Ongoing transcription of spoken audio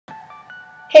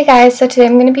Hey guys, so today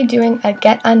I'm going to be doing a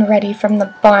get unready from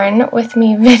the barn with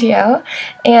me video,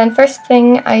 and first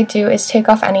thing I do is take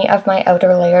off any of my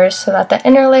outer layers so that the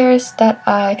inner layers that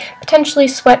I potentially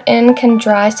sweat in can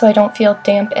dry so I don't feel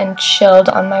damp and chilled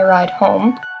on my ride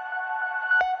home.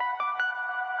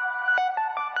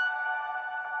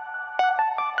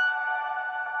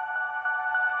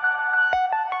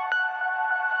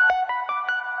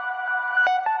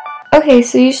 Okay,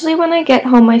 so usually when I get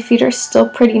home my feet are still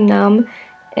pretty numb,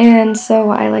 and so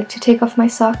I like to take off my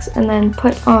socks and then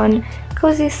put on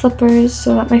cozy slippers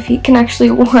so that my feet can actually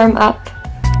warm up.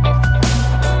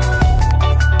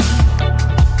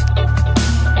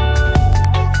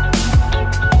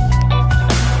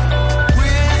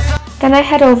 Then I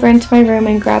head over into my room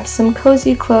and grab some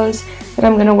cozy clothes that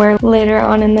I'm going to wear later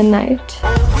on in the night.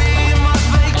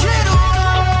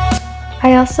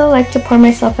 I also like to pour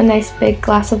myself a nice big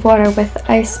glass of water with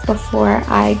ice before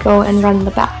I go and run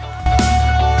the bath.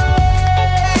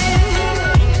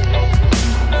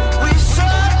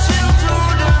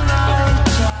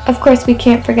 Of course, we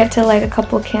can't forget to light a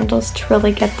couple candles to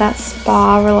really get that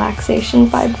spa relaxation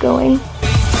vibe going.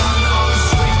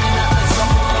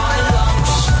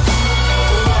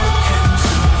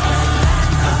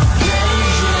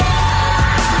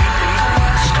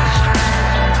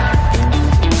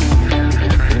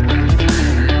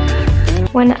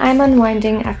 When I'm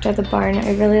unwinding after the barn,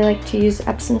 I really like to use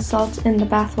Epsom salt in the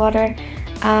bath water.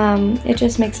 It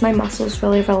just makes my muscles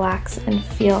really relax and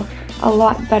feel a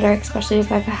lot better, especially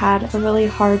if I've had a really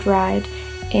hard ride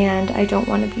and I don't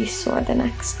want to be sore the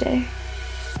next day.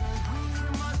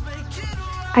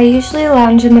 I usually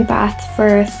lounge in the bath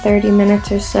for 30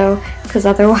 minutes or so because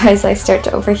otherwise I start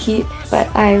to overheat,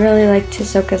 but I really like to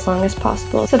soak as long as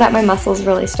possible so that my muscles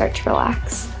really start to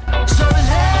relax.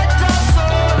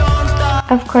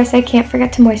 Of course, I can't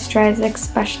forget to moisturize,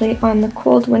 especially on the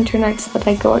cold winter nights that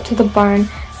I go out to the barn.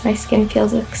 My skin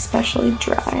feels especially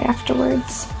dry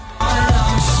afterwards.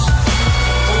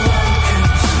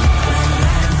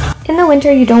 In the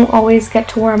winter, you don't always get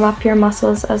to warm up your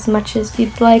muscles as much as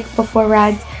you'd like before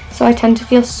rides, so I tend to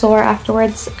feel sore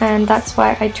afterwards, and that's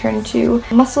why I turn to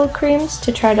muscle creams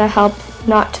to try to help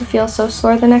not to feel so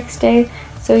sore the next day.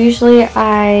 So usually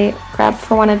I grab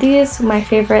for one of these. My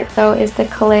favorite though is the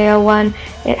xoxo one.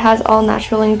 It has all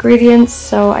natural ingredients,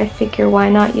 so I figure why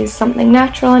not use something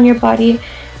natural on your body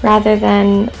rather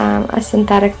than a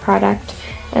synthetic product.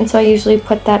 And so I usually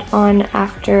put that on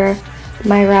after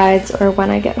my rides or when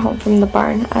I get home from the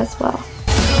barn as well.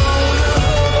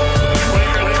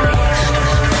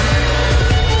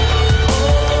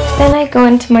 Then I go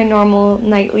into my normal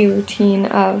nightly routine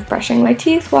of brushing my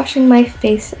teeth, washing my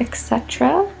face,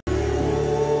 etc.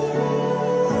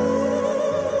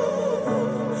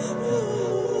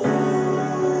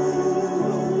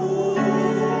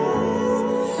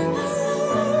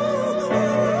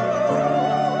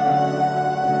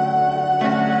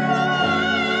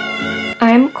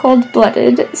 I'm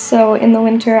cold-blooded, so in the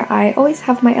winter I always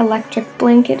have my electric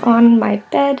blanket on my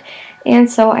bed,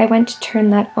 and so I went to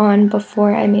turn that on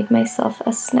before I made myself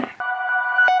a snack.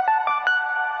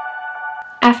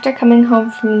 After coming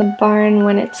home from the barn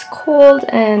when it's cold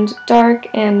and dark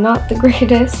and not the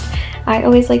greatest, I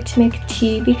always like to make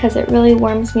tea because it really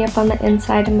warms me up on the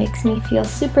inside and makes me feel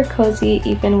super cozy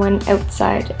even when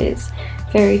outside is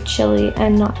very chilly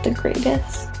and not the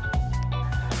greatest.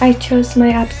 I chose my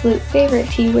absolute favorite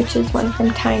tea, which is one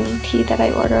from Tiny Tea that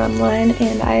I order online,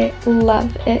 and I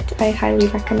love it. I highly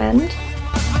recommend.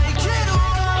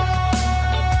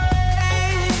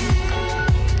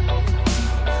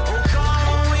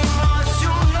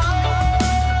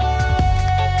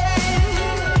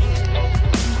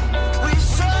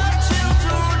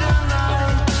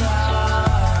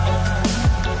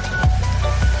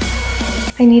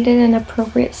 I needed an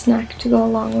appropriate snack to go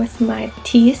along with my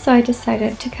tea, so I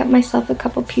decided to cut myself a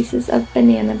couple pieces of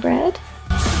banana bread.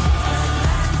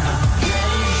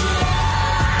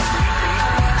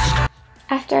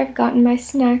 After I've gotten my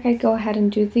snack, I go ahead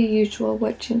and do the usual,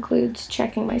 which includes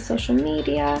checking my social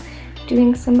media,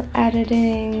 doing some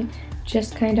editing,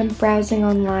 just kind of browsing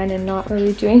online and not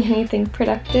really doing anything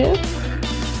productive.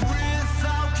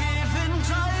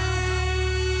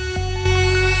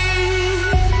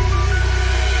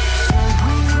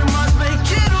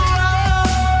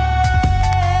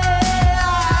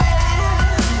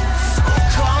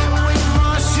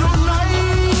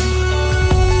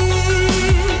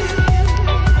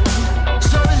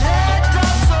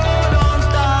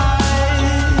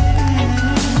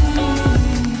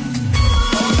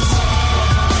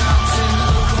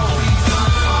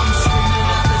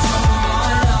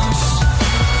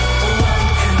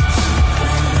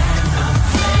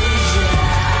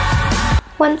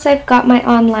 Once I've got my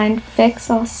online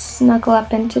fix, I'll snuggle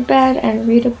up into bed and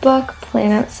read a book,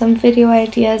 plan out some video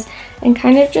ideas, and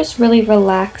kind of just really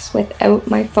relax without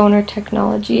my phone or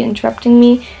technology interrupting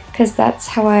me, because that's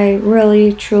how I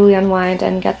really truly unwind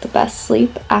and get the best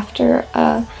sleep after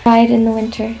a ride in the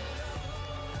winter.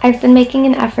 I've been making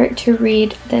an effort to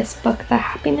read this book, The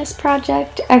Happiness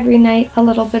Project, every night, a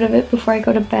little bit of it before I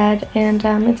go to bed, and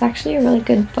it's actually a really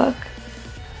good book.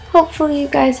 Hopefully you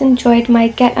guys enjoyed my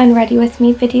Get Unready With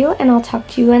Me video, and I'll talk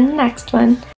to you in the next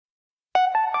one.